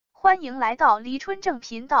欢迎来到黎春正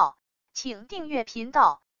频道，请订阅频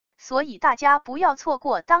道，所以大家不要错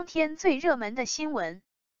过当天最热门的新闻。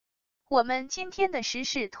我们今天的时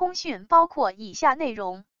事通讯包括以下内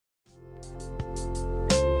容：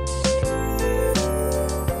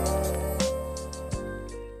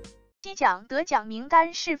金鸡奖得奖名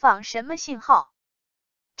单释放什么信号？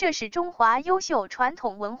这是中华优秀传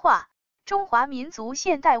统文化、中华民族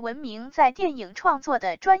现代文明在电影创作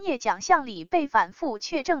的专业奖项里被反复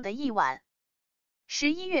确证的一晚。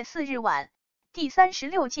11月4日晚，第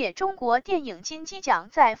36届中国电影金鸡奖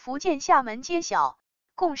在福建厦门揭晓，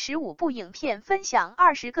共15部影片分享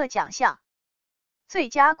20个奖项。最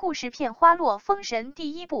佳故事片花落《封神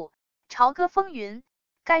第一部》，朝歌风云，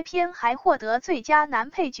该片还获得最佳男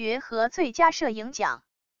配角和最佳摄影奖，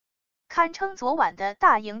堪称昨晚的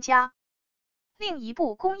大赢家。另一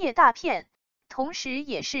部工业大片，同时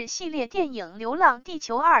也是系列电影《流浪地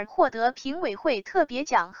球2》获得评委会特别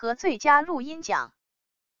奖和最佳录音奖。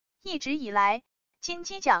一直以来，金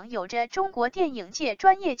鸡奖有着中国电影界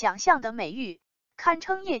专业奖项的美誉，堪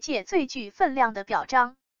称业界最具分量的表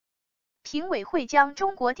彰。评委会将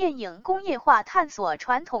中国电影工业化探索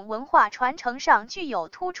传统文化传承上具有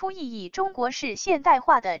突出意义中国式现代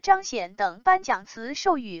化的彰显等颁奖词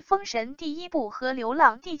授予《封神第一部》和《流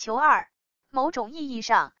浪地球2》。某种意义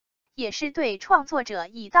上，也是对创作者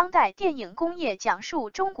以当代电影工业讲述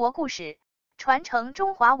中国故事，传承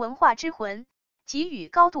中华文化之魂，给予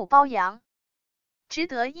高度褒扬。值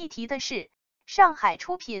得一提的是，上海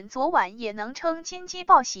出品昨晚也能称金鸡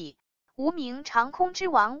报喜，无名长空之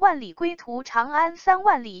王、万里归途、长安3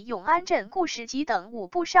万里、永安镇故事集等5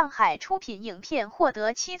部上海出品影片获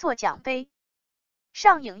得7座奖杯。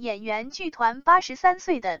上影演员剧团83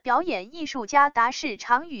岁的表演艺术家达世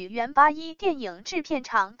常与原81电影制片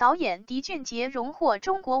厂导演狄俊杰荣获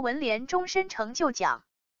中国文联终身成就奖。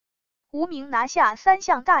无名拿下3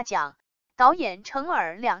项大奖，导演程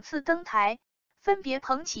耳2次登台，分别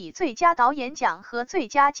捧起最佳导演奖和最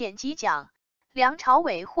佳剪辑奖。梁朝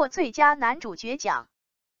伟获最佳男主角奖。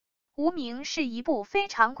无名是一部非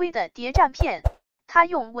常规的谍战片，它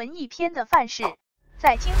用文艺片的范式，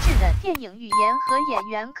在精致的电影语言和演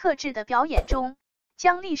员克制的表演中，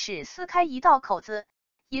将历史撕开一道口子，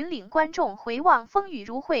引领观众回望风雨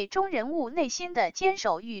如晦中人物内心的坚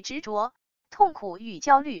守与执着，痛苦与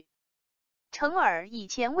焦虑。程耳以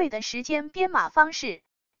前卫的时间编码方式，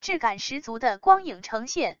质感十足的光影呈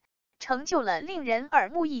现，成就了令人耳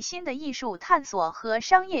目一新的艺术探索和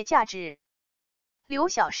商业价值。刘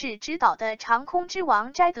晓世执导的《长空之王》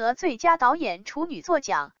摘得最佳导演处女作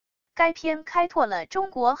奖。该片开拓了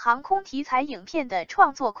中国航空题材影片的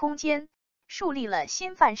创作空间，树立了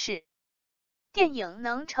新范式。电影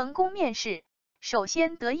能成功面世，首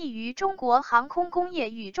先得益于中国航空工业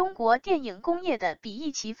与中国电影工业的比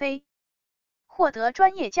翼齐飞。获得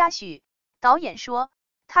专业嘉许，导演说，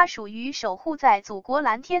他属于守护在祖国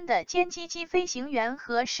蓝天的歼击机飞行员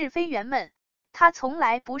和试飞员们，他从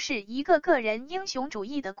来不是一个个人英雄主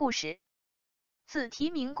义的故事。自提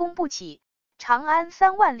名公布起，长安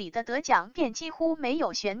3万里的得奖便几乎没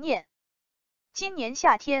有悬念。今年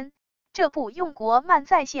夏天，这部用国漫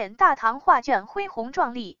再现大唐画卷恢宏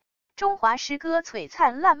壮丽、中华诗歌璀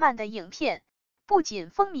璨烂漫的影片，不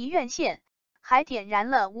仅风靡院线，还点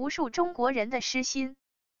燃了无数中国人的诗心。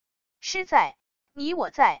诗在，你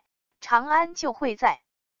我在，长安就会在，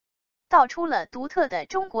道出了独特的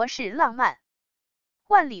中国式浪漫。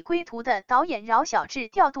万里归途的导演饶晓志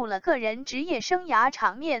调度了个人职业生涯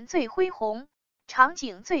场面最恢宏、场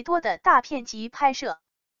景最多的大片级拍摄，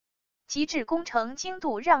极致工程精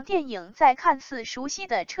度让电影在看似熟悉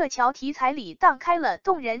的撤侨题材里荡开了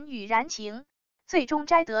动人与燃情，最终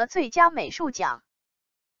摘得最佳美术奖。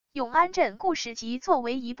永安镇故事集作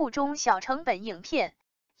为一部中小成本影片，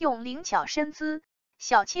用灵巧身姿、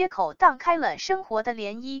小切口荡开了生活的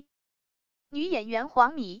涟漪。女演员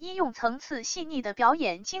黄米一用层次细腻的表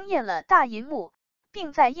演惊艳了大银幕，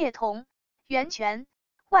并在叶童、袁泉、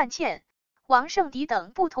万茜、王圣迪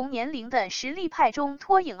等不同年龄的实力派中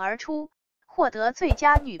脱颖而出，获得最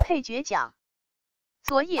佳女配角奖。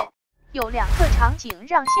昨夜，有2个场景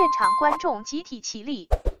让现场观众集体起立，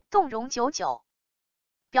动容久久。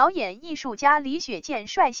表演艺术家李雪健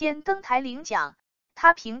率先登台领奖，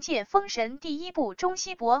他凭借《封神第一部》中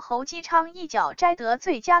西伯侯姬昌一角摘得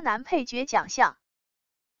最佳男配角奖项。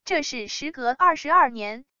这是时隔22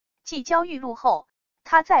年，继焦裕禄后，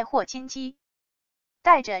他再获金鸡。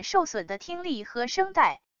带着受损的听力和声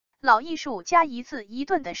带，老艺术家一字一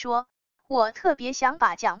顿地说，我特别想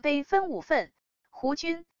把奖杯分5份，胡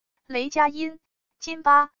军、雷佳音、金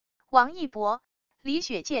巴、王一博、李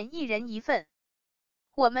雪健一人1份。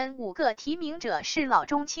我们5个提名者是老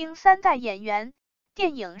中青3代演员，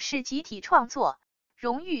电影是集体创作，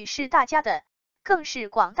荣誉是大家的，更是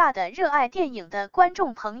广大的热爱电影的观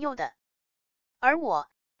众朋友的。而我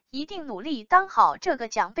一定努力当好这个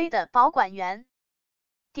奖杯的保管员。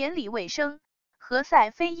典礼尾声，何赛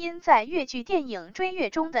飞因在越剧电影《追月》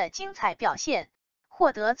中的精彩表现，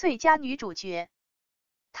获得最佳女主角。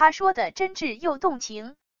她说的真挚又动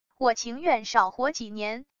情，我情愿少活几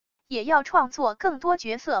年，也要创作更多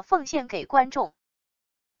角色奉献给观众。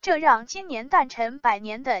这让今年诞辰100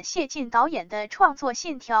年的谢晋导演的创作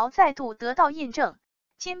信条再度得到印证，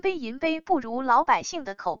金杯银杯不如老百姓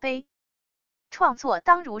的口碑。创作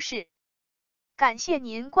当如是。感谢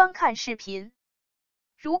您观看视频。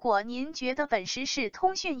如果您觉得本时事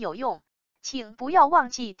通讯有用，请不要忘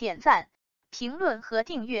记点赞、评论和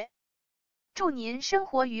订阅。祝您生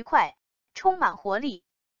活愉快，充满活力。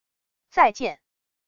再见。